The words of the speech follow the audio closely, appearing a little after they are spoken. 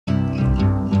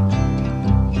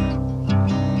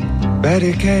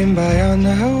Betty came by on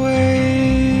her way,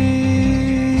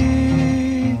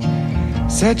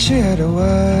 said she had a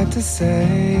word to say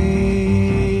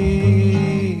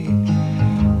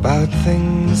about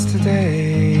things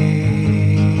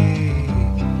today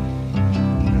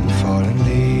and fallen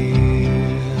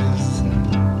leaves.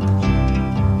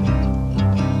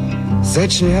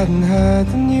 Said she hadn't heard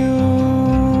the news,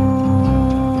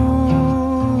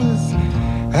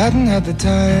 hadn't had the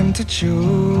time to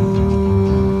choose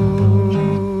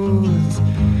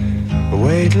a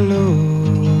way to lose,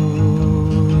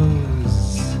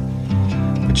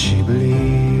 but she believes.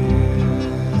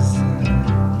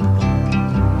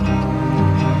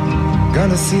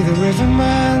 Gonna see the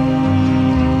riverman,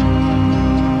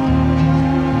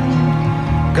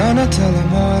 gonna tell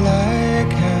him all I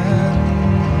can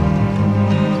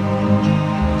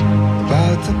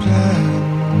about the plan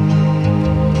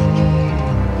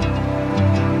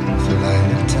for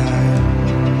lilac time.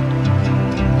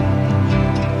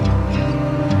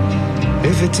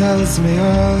 If he tells me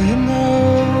all he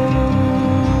knows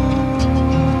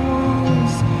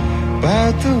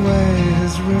about the way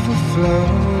his river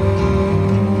flows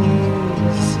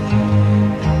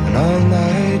and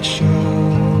all-night shows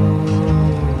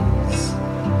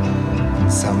in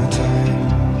summertime.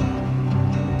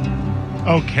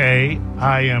 Okay,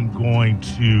 I am going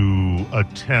to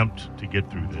attempt to get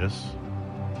through this.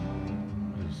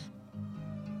 Just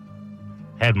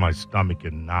had my stomach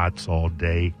in knots all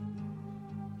day.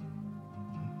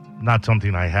 Not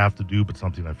something I have to do, but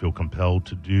something I feel compelled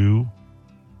to do.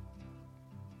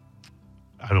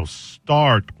 I'll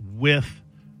start with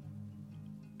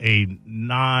a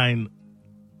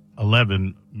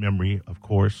 9/11 memory, of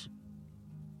course.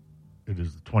 It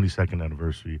is the 22nd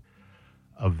anniversary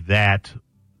of that,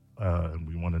 and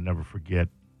we want to never forget,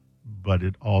 but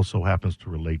it also happens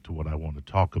to relate to what I want to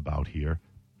talk about here.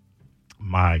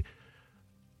 My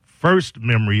first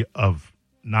memory of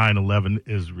 9/11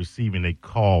 is receiving a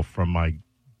call from my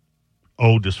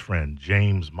oldest friend,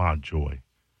 James Montjoy.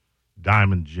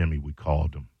 Diamond Jimmy, we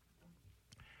called him.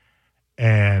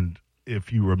 And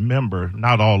if you remember,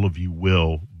 not all of you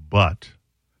will, but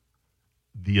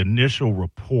the initial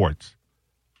reports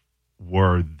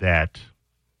were that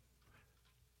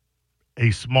a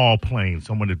small plane,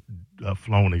 someone had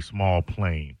flown a small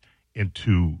plane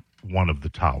into one of the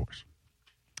towers.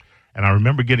 And I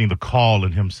remember getting the call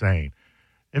and him saying,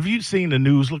 have you seen the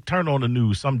news? Look, turn on the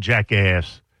news. Some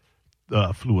jackass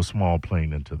flew a small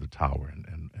plane into the tower,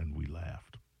 and we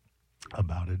laughed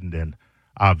about it. And then,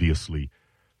 obviously,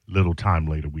 little time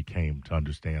later, we came to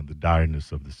understand the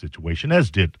direness of the situation, as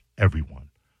did everyone.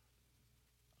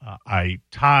 I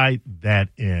tied that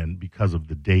in because of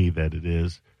the day that it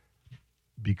is,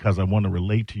 because I want to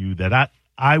relate to you that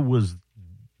I was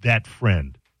that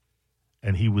friend,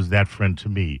 and he was that friend to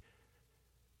me,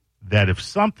 that if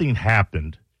something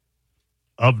happened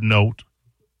of note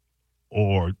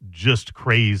or just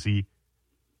crazy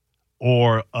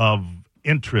or of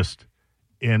interest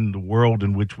in the world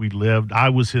in which we lived, I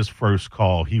was his first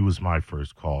call. He was my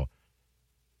first call.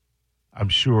 I'm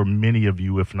sure many of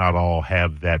you, if not all,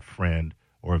 have that friend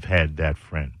or have had that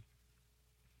friend.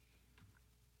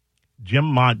 Jim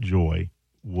Montjoy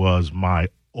was my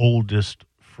oldest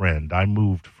friend. I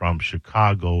moved from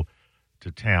Chicago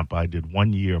to Tampa. I did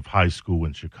 1 year of high school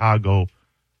in Chicago.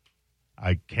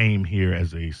 I came here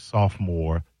as a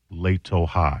sophomore, Lato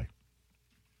High.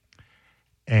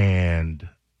 And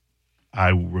I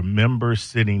remember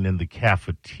sitting in the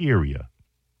cafeteria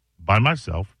by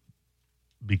myself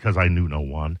because I knew no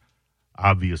one.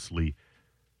 Obviously,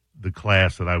 the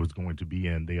class that I was going to be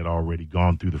in, they had already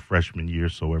gone through the freshman year,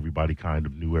 so everybody kind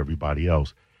of knew everybody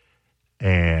else.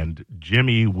 And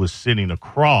Jimmy was sitting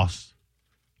across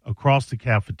the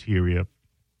cafeteria,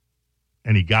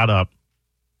 and he got up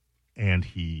and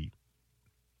he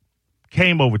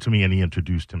came over to me and he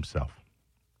introduced himself.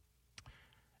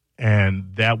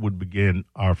 And that would begin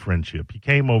our friendship. He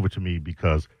came over to me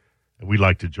because, and we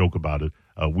like to joke about it,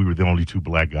 we were the only two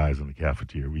black guys in the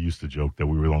cafeteria. We used to joke that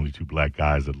we were the only two black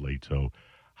guys at Lato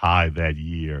High that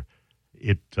year.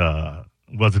 It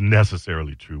wasn't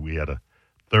necessarily true. We had a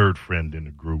third friend in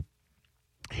the group,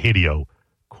 Hideo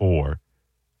Core,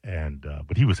 and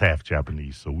but he was half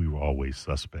Japanese, so we were always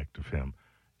suspect of him.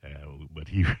 But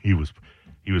he was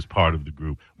part of the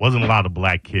group. Wasn't a lot of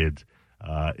black kids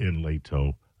in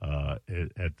Lato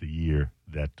at the year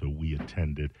that we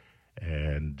attended,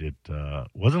 and it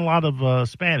wasn't a lot of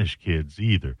Spanish kids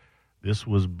either. This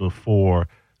was before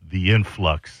the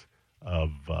influx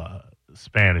of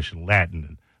Spanish and Latin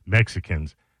and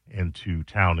Mexicans into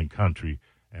town and country,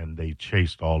 and they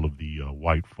chased all of the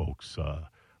white folks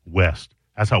west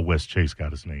That's how West Chase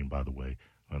got his name, by the way.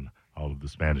 When all of the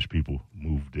Spanish people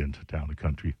moved into town and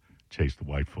country, chased the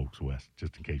white folks west,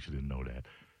 just in case you didn't know that.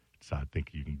 So I think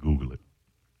you can Google it.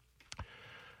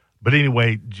 But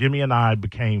anyway, Jimmy and I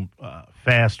became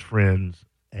fast friends,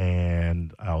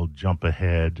 and I'll jump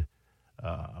ahead.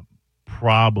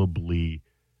 Probably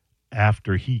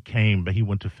after he came, but he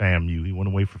went to FAMU. He went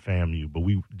away for FAMU, but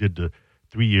we did the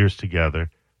 3 years together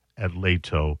at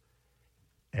Lato,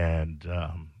 and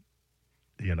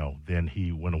then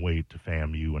he went away to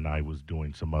FAMU, and I was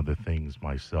doing some other things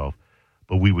myself.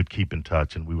 But we would keep in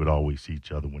touch, and we would always see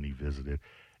each other when he visited.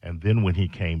 And then when he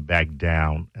came back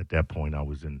down, at that point I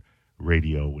was in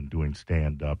radio and doing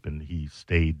stand-up, and he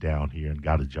stayed down here and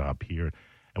got a job here,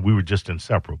 and we were just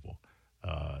inseparable.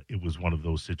 It was one of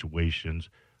those situations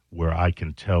where I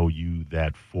can tell you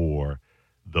that for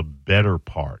the better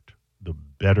part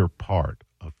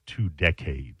of 2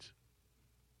 decades,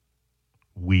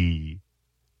 we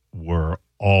were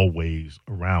always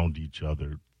around each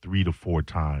other 3 to 4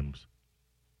 times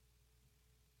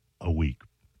a week.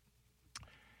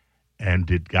 And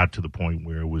it got to the point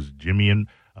where it was Jimmy and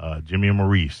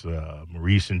Maurice,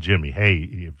 Maurice and Jimmy. Hey,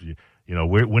 if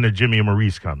when are Jimmy and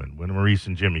Maurice coming? When are Maurice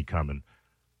and Jimmy coming?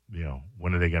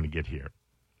 When are they going to get here?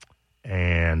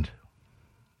 And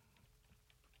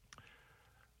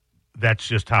that's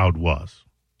just how it was.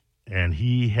 And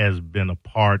he has been a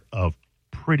part of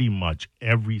pretty much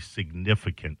every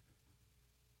significant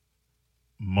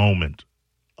moment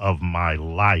of my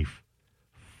life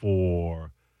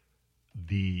from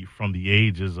the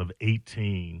ages of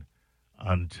 18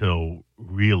 until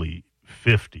really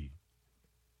 50,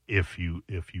 if you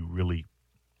really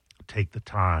take the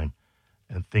time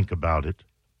and think about it,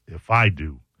 if I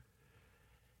do.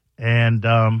 And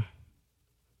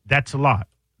that's a lot.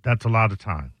 That's a lot of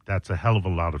time. That's a hell of a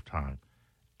lot of time.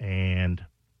 And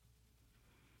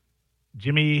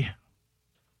Jimmy,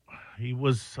 he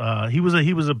was a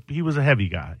heavy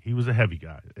guy. He was a heavy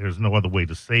guy. There's no other way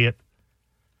to say it.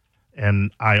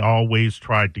 And I always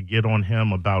tried to get on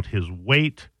him about his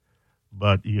weight,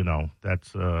 but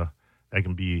that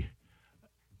can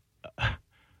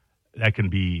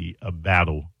be a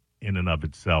battle in and of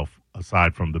itself,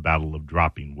 aside from the battle of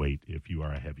dropping weight if you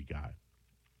are a heavy guy.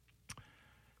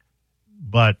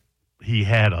 But he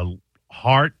had a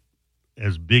heart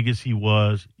as big as he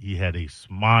was. He had a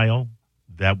smile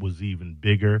that was even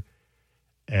bigger,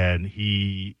 and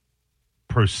he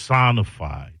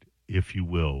personified, if you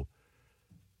will,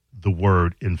 the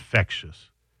word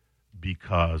infectious,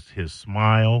 because his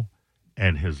smile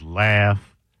and his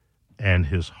laugh and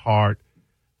his heart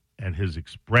and his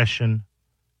expression,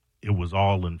 it was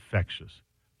all infectious.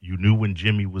 You knew when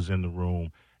Jimmy was in the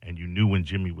room, and you knew when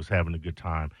Jimmy was having a good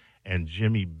time. And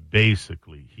Jimmy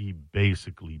basically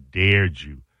dared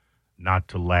you not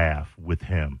to laugh with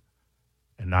him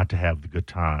and not to have the good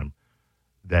time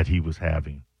that he was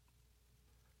having.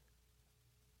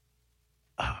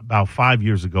 About 5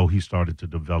 years ago, he started to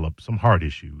develop some heart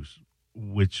issues,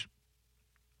 which,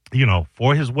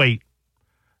 for his weight,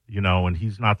 and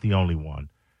he's not the only one.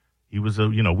 He was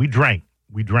we drank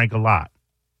a lot.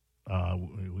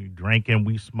 We drank and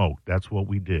we smoked. That's what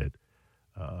we did.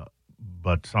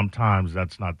 But sometimes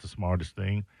that's not the smartest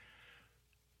thing.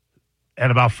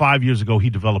 And about 5 years ago,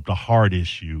 he developed a heart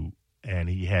issue, and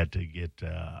he had to get,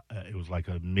 it was like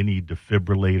a mini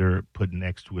defibrillator put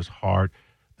next to his heart.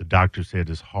 The doctor said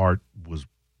his heart was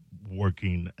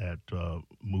working at,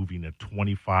 moving at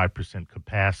 25%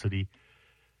 capacity.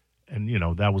 And,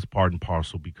 that was part and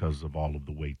parcel because of all of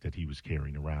the weight that he was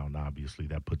carrying around. Obviously,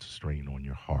 that puts a strain on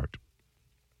your heart.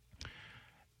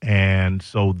 And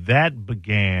so that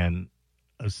began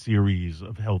a series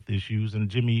of health issues. And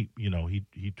Jimmy,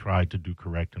 he tried to do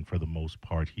correct, and for the most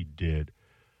part, he did.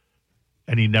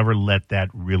 And he never let that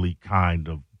really kind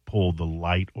of pull the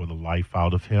light or the life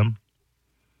out of him.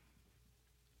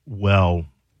 Well,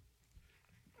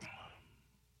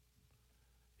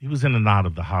 he was in and out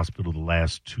of the hospital the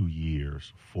last 2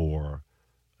 years for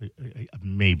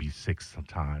maybe 6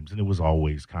 times, and it was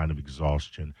always kind of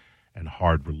exhaustion and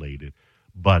heart-related.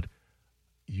 But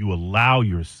you allow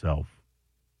yourself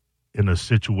in a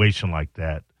situation like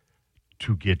that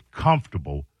to get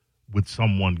comfortable with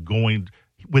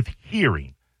with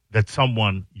hearing that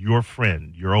someone, your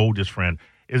friend, your oldest friend,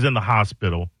 is in the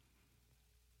hospital,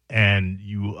 and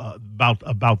you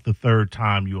about the third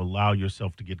time you allow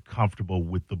yourself to get comfortable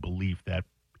with the belief that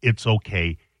it's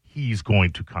okay, he's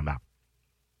going to come out.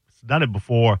 He's done it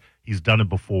before.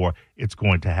 It's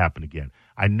going to happen again.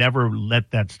 I never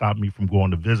let that stop me from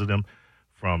going to visit him,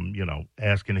 from,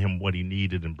 asking him what he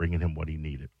needed and bringing him what he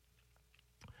needed.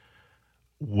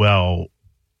 Well,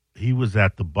 he was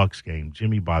at the Bucks game.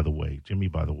 Jimmy, by the way,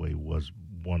 was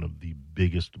one of the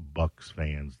biggest Bucks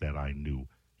fans that I knew.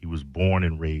 He was born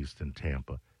and raised in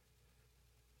Tampa.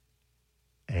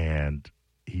 And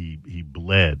he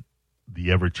bled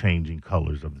the ever-changing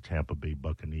colors of the Tampa Bay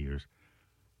Buccaneers.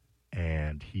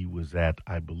 And he was at,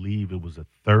 I believe it was a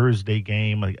Thursday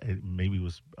game. Maybe it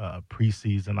was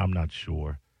preseason. I'm not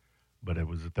sure. But it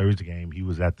was a Thursday game. He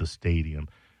was at the stadium.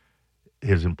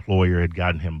 His employer had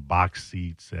gotten him box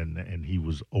seats, and he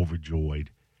was overjoyed.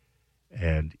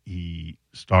 And he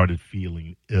started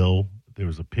feeling ill. There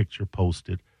was a picture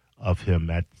posted of him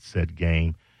at said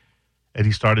game. And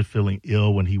he started feeling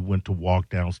ill when he went to walk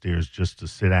downstairs just to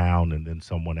sit down, and then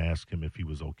someone asked him if he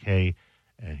was okay.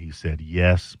 And he said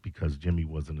yes, because Jimmy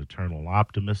was an eternal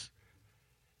optimist.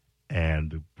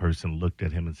 And the person looked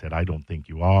at him and said, I don't think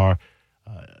you are.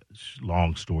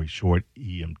 Long story short,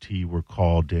 EMT were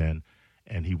called in,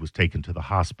 and he was taken to the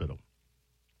hospital.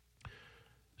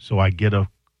 So I get a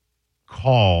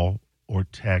call or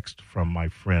text from my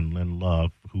friend Lynn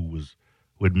Love, who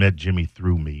had met Jimmy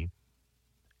through me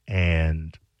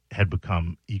and had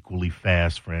become equally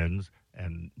fast friends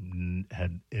and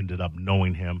had ended up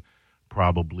knowing him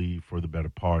probably for the better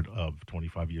part of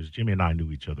 25 years. Jimmy and I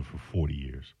knew each other for 40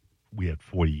 years. We had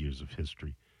 40 years of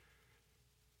history.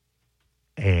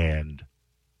 And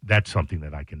that's something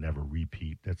that I can never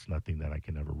repeat. That's nothing that I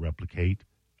can ever replicate.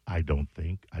 I don't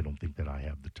think that I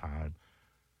have the time.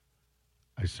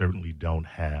 I certainly don't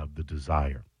have the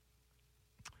desire.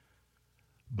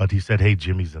 But he said, hey,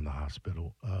 Jimmy's in the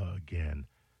hospital again.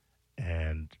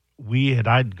 And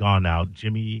I'd gone out,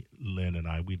 Jimmy, Lynn,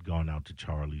 and we'd gone out to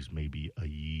Charlie's maybe a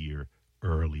year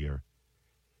earlier.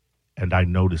 And I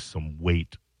noticed some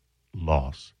weight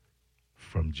loss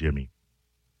from Jimmy.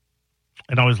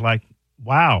 And I was like,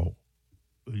 wow,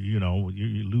 you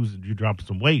dropped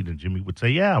some weight. And Jimmy would say,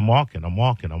 yeah, I'm walking.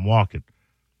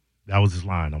 That was his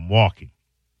line, I'm walking.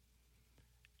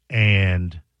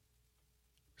 And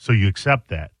so you accept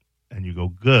that and you go,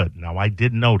 good. Now, I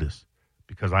did notice,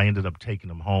 because I ended up taking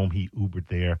him home. He Ubered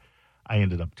there. I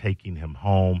ended up taking him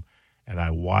home, and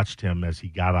I watched him as he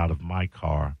got out of my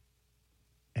car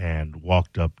and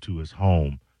walked up to his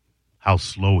home, how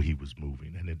slow he was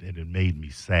moving, and it made me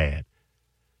sad.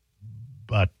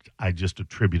 But I just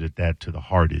attributed that to the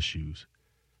heart issues,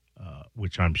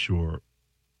 which I'm sure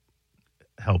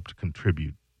helped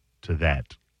contribute to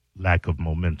that lack of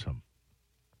momentum.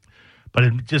 But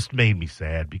it just made me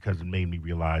sad, because it made me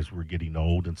realize we're getting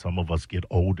old, and some of us get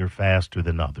older faster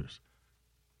than others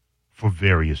for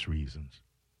various reasons.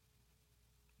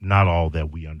 Not all that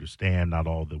we understand, not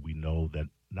all that we know,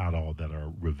 not all that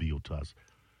are revealed to us.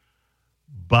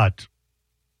 But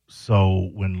so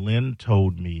when Lynn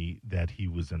told me that he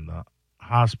was in the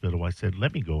hospital, I said,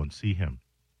 let me go and see him.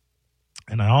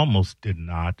 And I almost did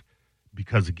not,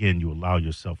 because, again, you allow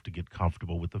yourself to get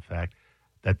comfortable with the fact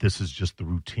that this is just the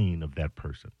routine of that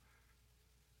person.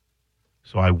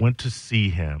 So I went to see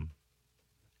him,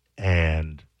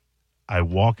 and I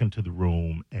walk into the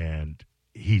room, and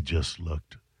he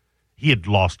had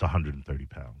lost 130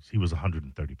 pounds. He was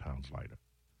 130 pounds lighter.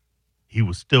 He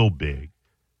was still big,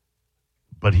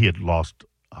 but he had lost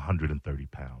 130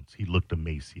 pounds. He looked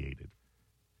emaciated.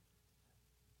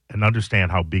 And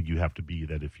understand how big you have to be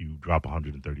that if you drop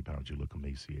 130 pounds, you look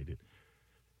emaciated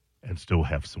and still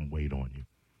have some weight on you.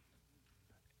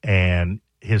 And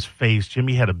his face,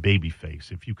 Jimmy had a baby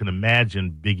face. If you can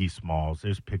imagine Biggie Smalls,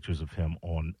 there's pictures of him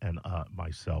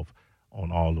myself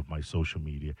on all of my social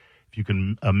media. If you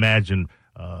can imagine,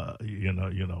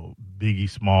 Biggie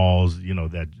Smalls,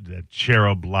 that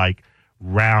cherub-like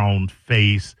round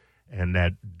face and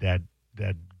that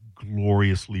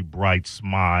gloriously bright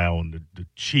smile and the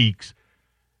cheeks,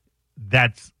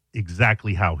 that's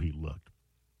exactly how he looked.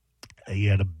 He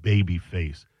had a baby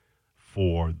face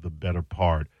for the better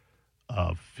part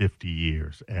of 50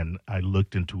 years. And I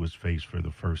looked into his face for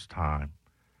the first time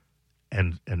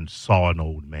and saw an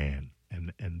old man.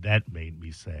 And that made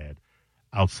me sad,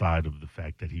 outside of the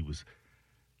fact that he was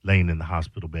laying in the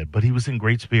hospital bed. But he was in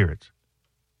great spirits.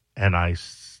 And I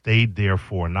stayed there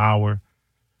for an hour,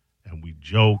 and we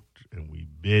joked, and we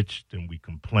bitched, and we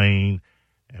complained,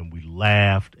 and we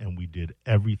laughed, and we did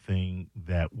everything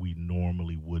that we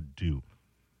normally would do.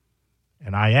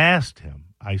 And I asked him,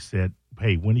 I said,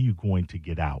 hey, when are you going to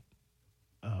get out?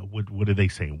 What are they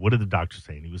saying? What are the doctors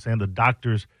saying? He was saying the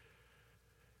doctors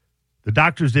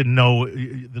didn't know.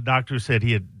 The doctors said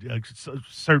he had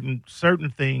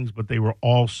certain things, but they were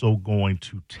also going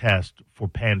to test for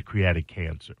pancreatic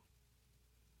cancer.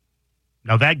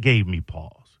 Now, that gave me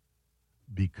pause,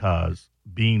 because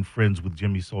being friends with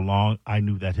Jimmy so long, I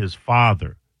knew that his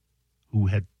father, who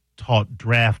had taught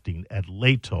drafting at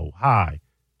Lato High,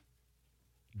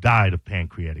 died of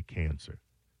pancreatic cancer.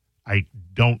 I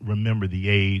don't remember the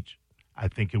age. I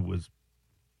think it was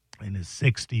in his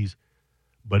 60s,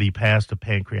 but he passed of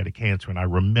pancreatic cancer. And I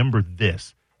remember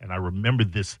this,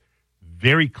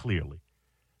 very clearly.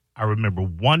 I remember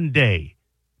one day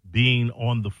being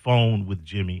on the phone with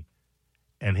Jimmy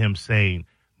and him saying,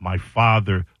 my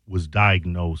father was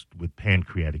diagnosed with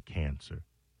pancreatic cancer.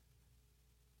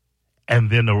 And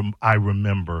then I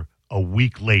remember a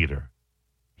week later,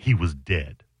 he was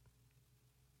dead.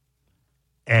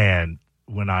 And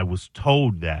when I was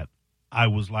told that, I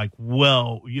was like,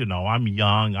 well, I'm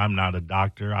young. I'm not a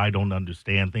doctor. I don't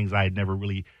understand things. I had never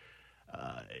really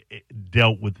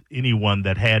dealt with anyone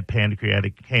that had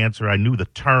pancreatic cancer. I knew the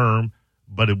term,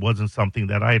 but it wasn't something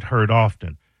that I had heard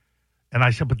often. And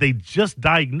I said, but they just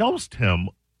diagnosed him.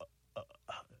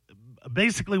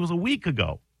 Basically, it was a week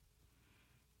ago.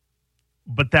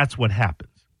 But that's what happens.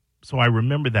 So I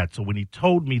remember that. So when he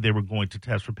told me they were going to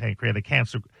test for pancreatic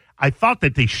cancer, I thought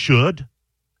that they should.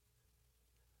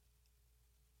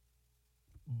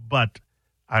 But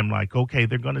I'm like, okay,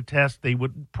 they're going to test. They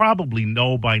would probably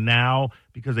know by now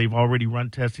because they've already run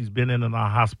tests. He's been in a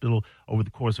hospital over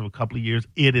the course of a couple of years.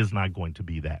 It is not going to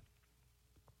be that.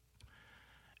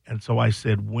 And so I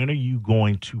said, when are you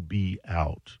going to be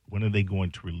out? When are they going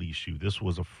to release you? This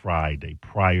was a Friday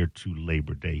prior to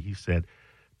Labor Day. He said,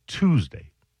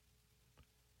 Tuesday.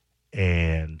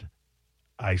 And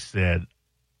I said,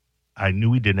 I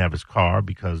knew he didn't have his car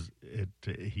because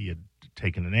he had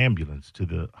taken an ambulance to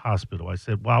the hospital. I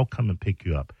said, well, I'll come and pick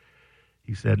you up.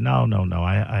 He said, no,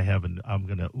 I haven't. I'm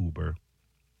going to Uber.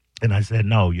 And I said,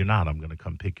 no, you're not. I'm going to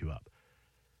come pick you up.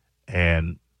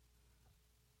 And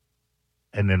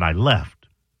then I left.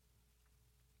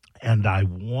 And I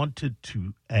wanted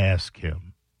to ask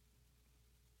him,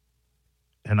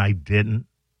 and I didn't,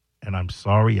 and I'm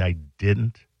sorry I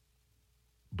didn't,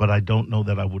 but I don't know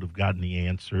that I would have gotten the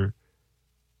answer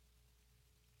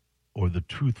or the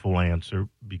truthful answer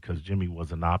because Jimmy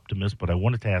was an optimist, but I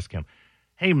wanted to ask him,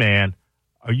 hey, man,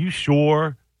 are you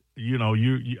sure,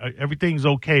 you everything's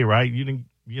okay, right? You didn't,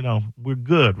 we're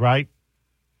good, right?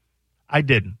 I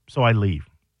didn't, so I leave.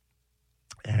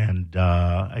 And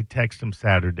I text him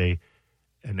Saturday,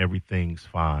 and everything's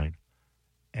fine.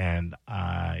 And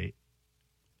I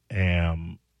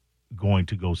am going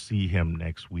to go see him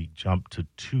next week. Jump to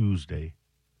Tuesday.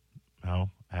 No,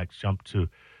 jump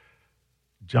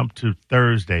to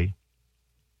Thursday,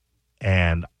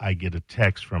 and I get a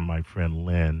text from my friend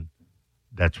Lynn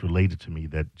that's related to me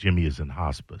that Jimmy is in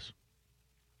hospice.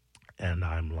 And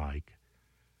I'm like,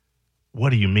 what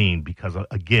do you mean? Because,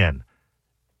 again,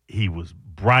 he was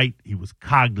bright, he was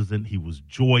cognizant, he was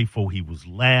joyful, he was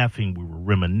laughing, we were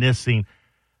reminiscing.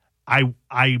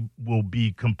 I will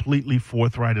be completely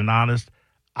forthright and honest.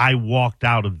 I walked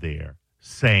out of there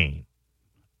saying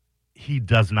he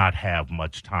does not have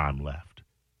much time left.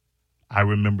 I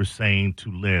remember saying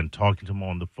to Lynn, talking to him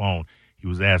on the phone, he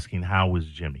was asking, how is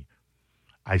Jimmy?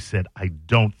 I said, I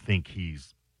don't think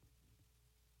he's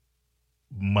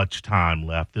much time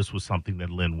left. This was something that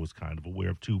Lynn was kind of aware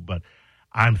of too, but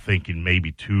I'm thinking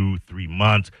maybe 2-3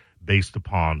 months based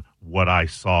upon what I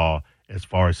saw as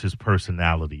far as his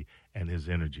personality and his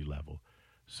energy level.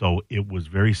 So it was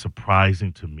very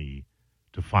surprising to me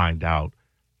to find out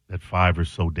that 5 or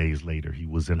so days later he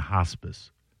was in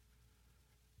hospice.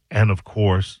 And, of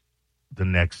course, the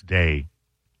next day,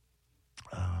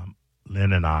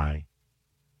 Lynn and I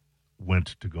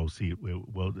went to go see it.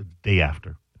 Well, the day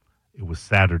after. It was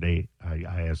Saturday.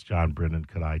 I asked John Brennan,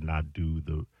 could I not do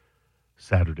the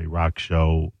Saturday rock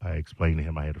show? I explained to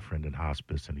him I had a friend in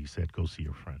hospice, and he said, go see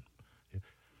your friend.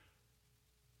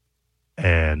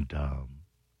 And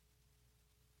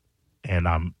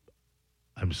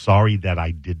I'm sorry that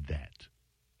I did that.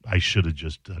 I should have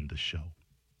just done the show.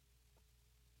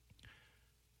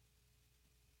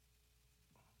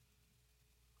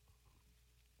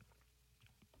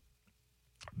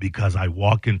 Because I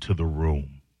walk into the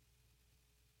room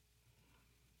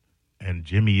and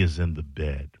Jimmy is in the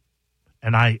bed.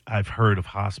 And I've heard of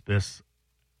hospice.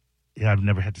 Yeah, I've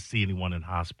never had to see anyone in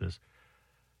hospice.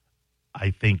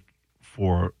 I think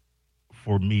for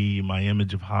me, my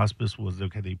image of hospice was,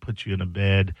 okay, they put you in a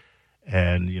bed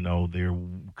and, they're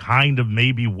kind of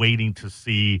maybe waiting to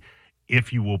see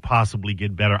if you will possibly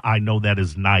get better. I know that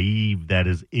is naive, that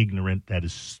is ignorant, that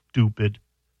is stupid.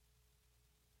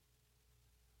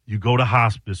 You go to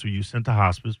hospice or you sent to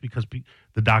hospice because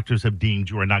the doctors have deemed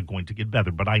you are not going to get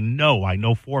better. But I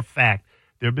know for a fact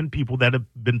there have been people that have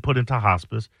been put into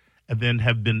hospice and then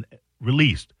have been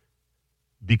released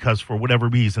because for whatever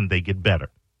reason they get better.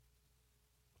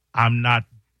 I'm not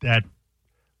that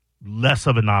less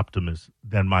of an optimist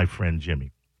than my friend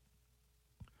Jimmy.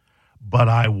 But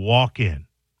I walk in,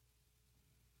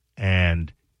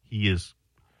 and he is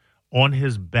on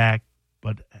his back,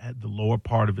 but the lower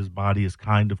part of his body is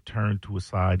kind of turned to a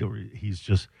side, or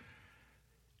he's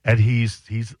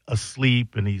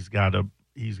asleep, and he's got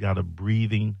a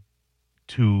breathing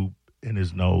tube in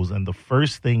his nose. And the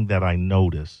first thing that I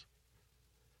notice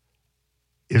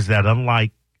is that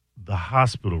unlike the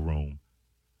hospital room,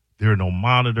 there are no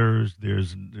monitors.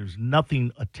 There's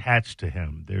nothing attached to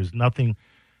him. There's nothing.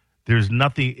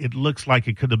 It looks like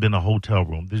it could have been a hotel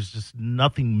room. There's just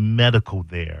nothing medical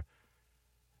there.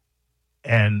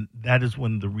 And that is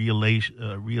when the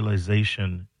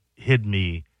realization hit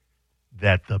me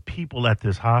that the people at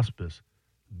this hospice,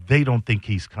 they don't think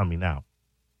he's coming out.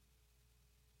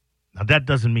 Now, that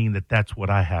doesn't mean that that's what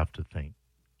I have to think.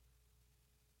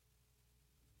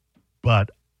 But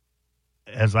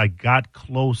as I got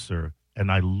closer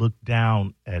and I looked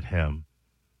down at him,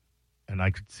 and I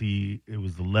could see it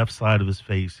was the left side of his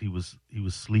face. He was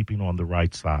sleeping on the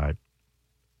right side.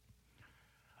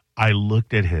 I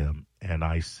looked at him and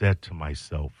I said to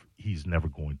myself, he's never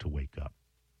going to wake up.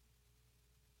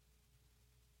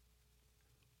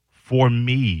 For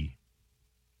me,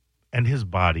 and his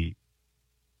body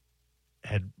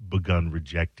had begun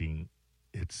rejecting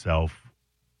itself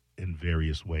in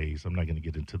various ways. I'm not going to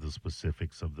get into the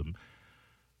specifics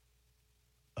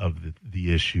of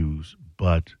the issues,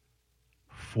 but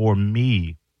for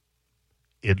me,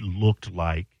 it looked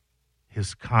like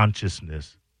his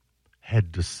consciousness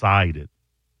had decided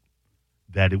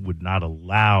that it would not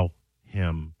allow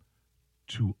him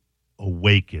to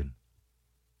awaken,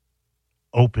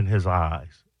 open his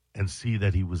eyes, and see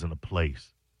that he was in a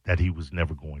place that he was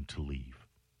never going to leave.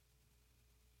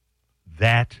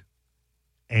 That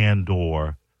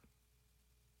and/or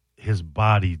his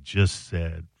body just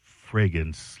said,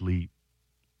 friggin' sleep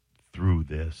through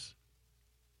this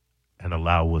and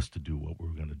allow us to do what we're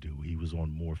going to do. He was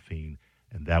on morphine,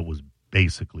 and that was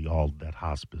basically all that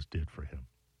hospice did for him.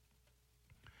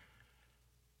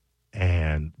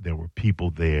 And there were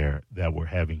people there that were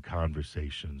having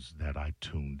conversations that I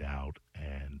tuned out,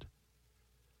 and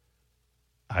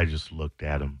I just looked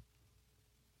at him.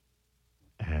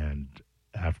 And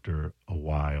after a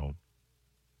while,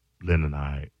 Lynn and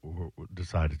I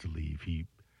decided to leave. He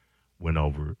went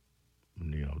over,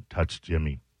 touched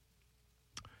Jimmy,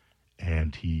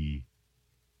 and he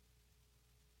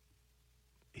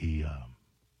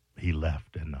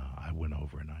left, and I went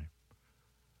over and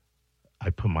I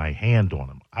put my hand on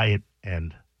him. I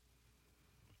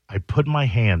put my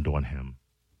hand on him,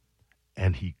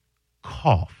 and he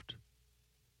coughed.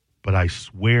 But I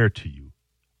swear to you,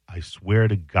 I swear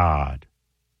to God,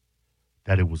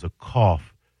 that it was a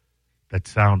cough that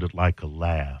sounded like a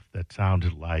laugh, that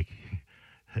sounded like,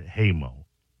 hey, Mo.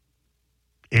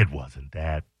 It wasn't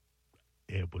that.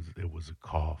 It was a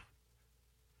cough.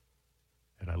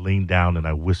 And I leaned down and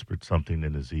I whispered something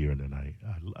in his ear, and then I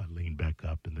leaned back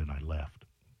up, and then I left.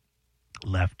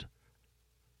 Left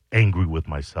angry with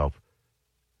myself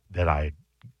that I had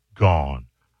gone,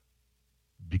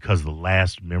 because the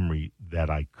last memory that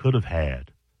I could have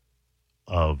had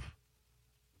of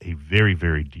a very,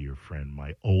 very dear friend,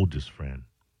 my oldest friend,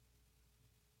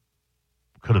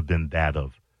 could have been that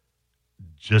of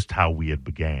just how we had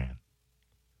began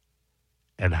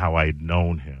and how I had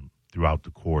known him throughout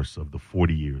the course of the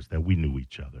 40 years that we knew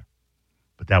each other.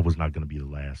 But that was not going to be the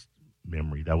last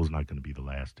memory. That was not going to be the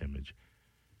last image.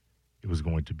 It was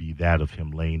going to be that of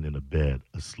him laying in a bed,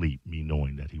 asleep, me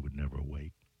knowing that he would never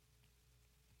awake.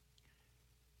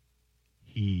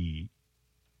 He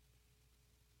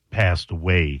passed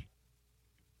away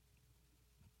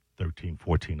 13,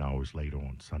 14 hours later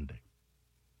on Sunday.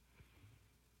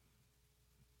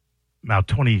 Now,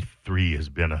 23 has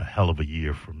been a hell of a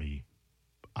year for me.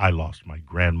 I lost my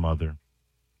grandmother.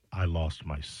 I lost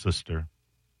my sister.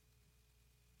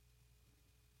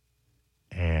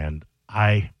 And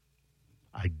I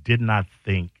did not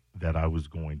think that I was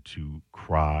going to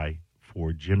cry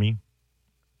for Jimmy.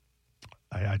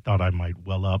 I thought I might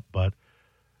well up, but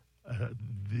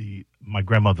my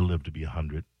grandmother lived to be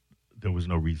 100. There was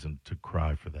no reason to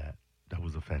cry for that. That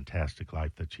was a fantastic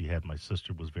life that she had. My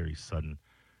sister was very sudden.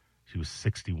 She was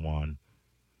 61.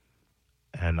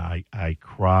 And I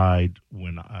cried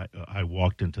when I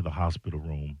walked into the hospital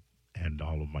room and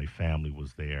all of my family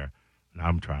was there. And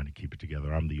I'm trying to keep it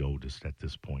together. I'm the oldest at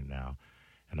this point now.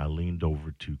 And I leaned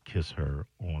over to kiss her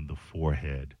on the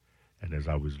forehead. And as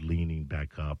I was leaning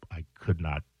back up, I could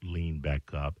not lean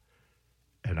back up.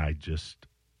 And I just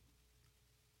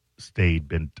stayed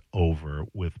bent over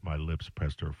with my lips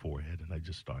pressed to her forehead. And I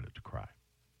just started to cry.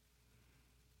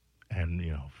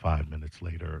 5 minutes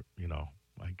later,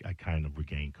 I kind of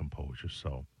regained composure.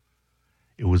 So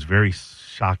it was very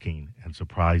shocking and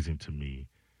surprising to me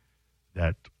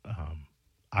that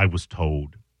I was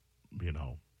told,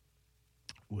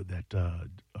 with that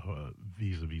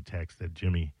vis-a-vis text that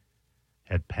Jimmy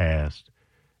had passed,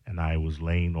 and I was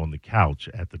laying on the couch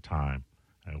at the time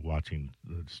watching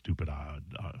the stupid,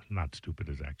 not stupid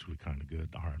is actually kind of good,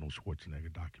 Arnold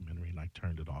Schwarzenegger documentary, and I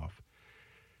turned it off.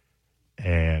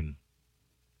 And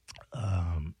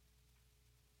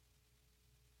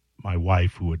my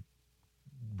wife, who had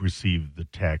received the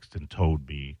text and told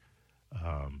me,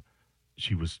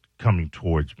 she was coming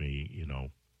towards me,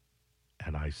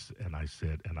 and I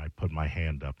said, and I put my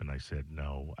hand up and I said,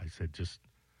 no. I said, just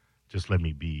let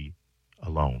me be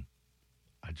alone.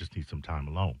 I just need some time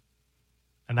alone.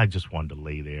 And I just wanted to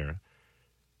lay there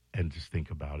and just think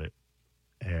about it.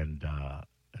 And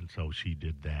so she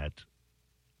did that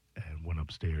and went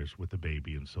upstairs with the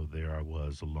baby. And so there I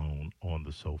was alone on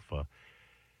the sofa.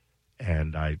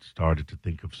 And I started to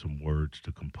think of some words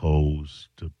to compose,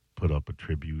 to put up a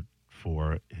tribute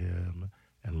for him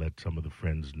and let some of the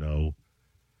friends know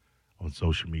on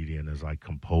social media. And as I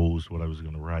composed what I was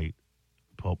going to write,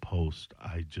 post,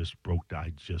 I just broke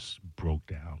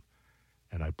down.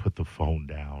 And I put the phone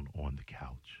down on the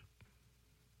couch.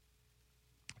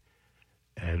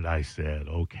 And I said,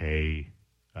 okay,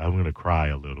 I'm going to cry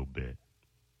a little bit.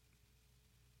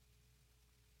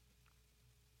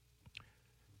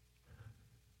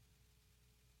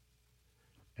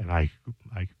 And I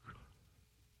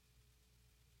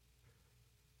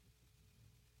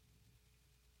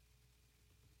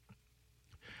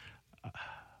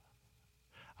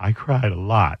cried a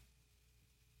lot.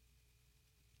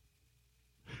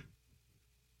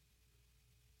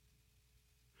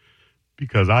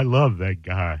 Because I love that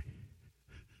guy.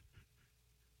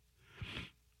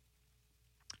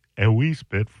 And we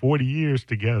spent 40 years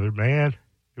together, man.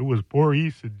 It was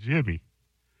Maurice and Jimmy.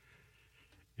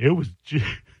 It was Jimmy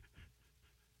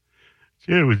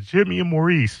and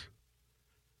Maurice.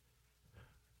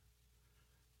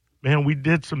 Man, we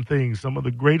did some things. Some of the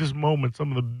greatest moments,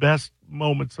 some of the best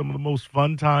moments, some of the most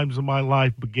fun times of my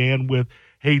life began with,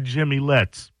 hey, Jimmy,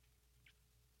 let's.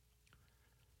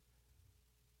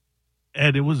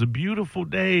 And it was a beautiful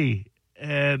day,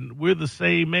 and we're the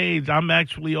same age. I'm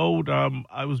actually old.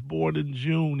 I was born in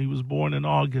June. He was born in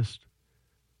August.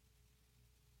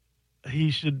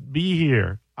 He should be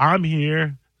here. I'm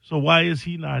here, so why is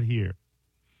he not here?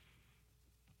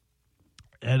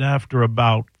 And after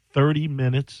about 30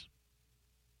 minutes,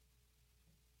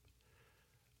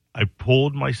 I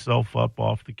pulled myself up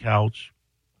off the couch,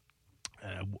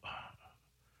 and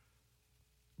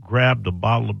grabbed a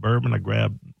bottle of bourbon. I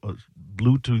grabbed a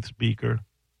Bluetooth speaker,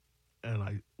 and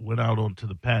I went out onto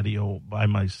the patio by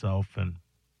myself, and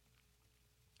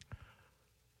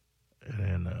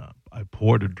I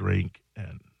poured a drink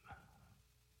and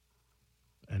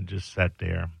just sat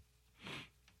there.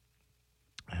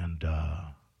 And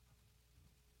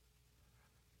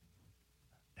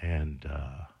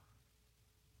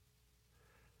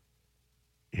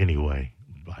anyway,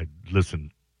 I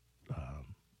listened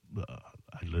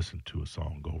to a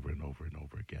song over and over and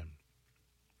over again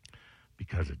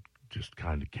because it just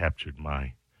kind of captured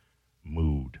my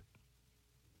mood.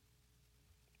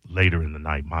 Later in the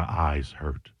night, my eyes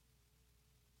hurt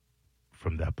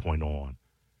from that point on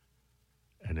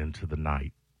and into the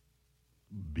night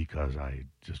because I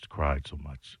just cried so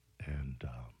much. And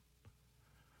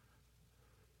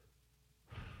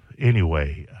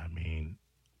anyway, I mean,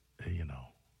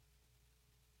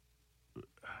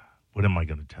 what am I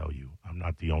going to tell you? I'm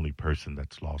not the only person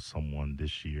that's lost someone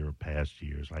this year or past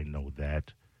years. I know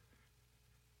that.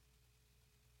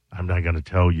 I'm not going to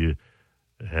tell you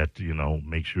that,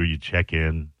 make sure you check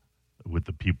in with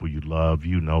the people you love.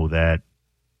 You know that.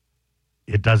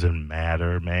 It doesn't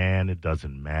matter, man. It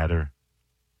doesn't matter.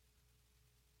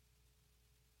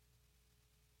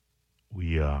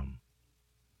 We are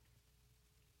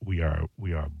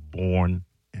born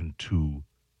into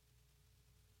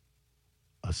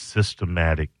a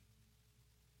systematic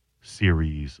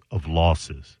series of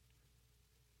losses,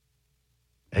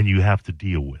 and you have to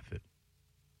deal with it,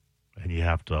 and you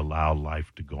have to allow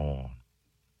life to go on.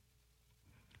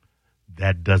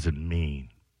 That doesn't mean,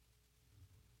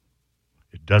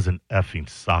 it doesn't effing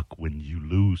suck when you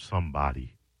lose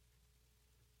somebody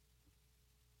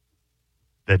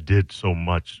that did so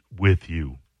much with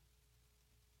you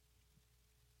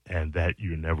and that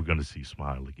you're never going to see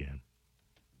smile again.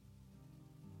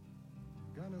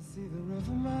 Gonna see the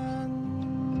riverman.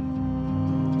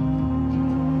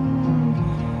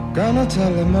 Gonna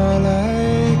tell him all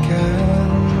I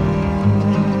can.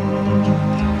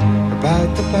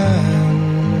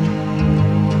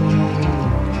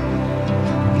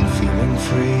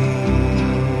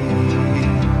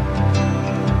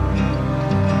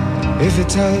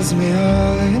 tells me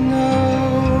all he knows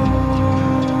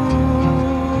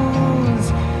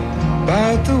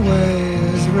about the way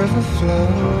his river flows.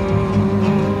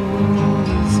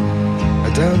 I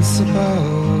don't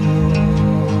suppose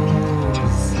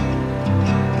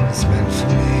it's meant for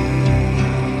me.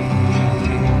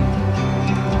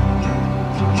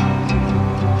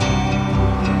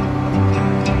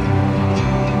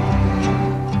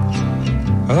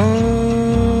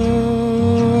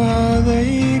 Oh, how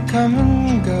they come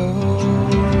and go.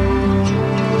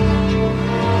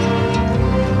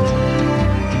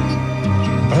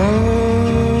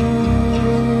 Oh,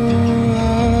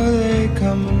 how they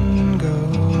come and go.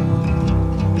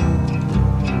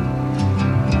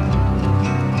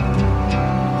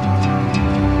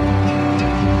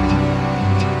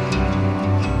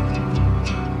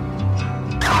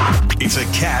 It's a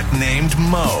cat named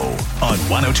Mo on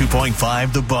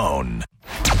 102.5 The Bone.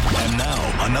 And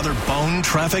now, another Bone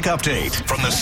traffic update from the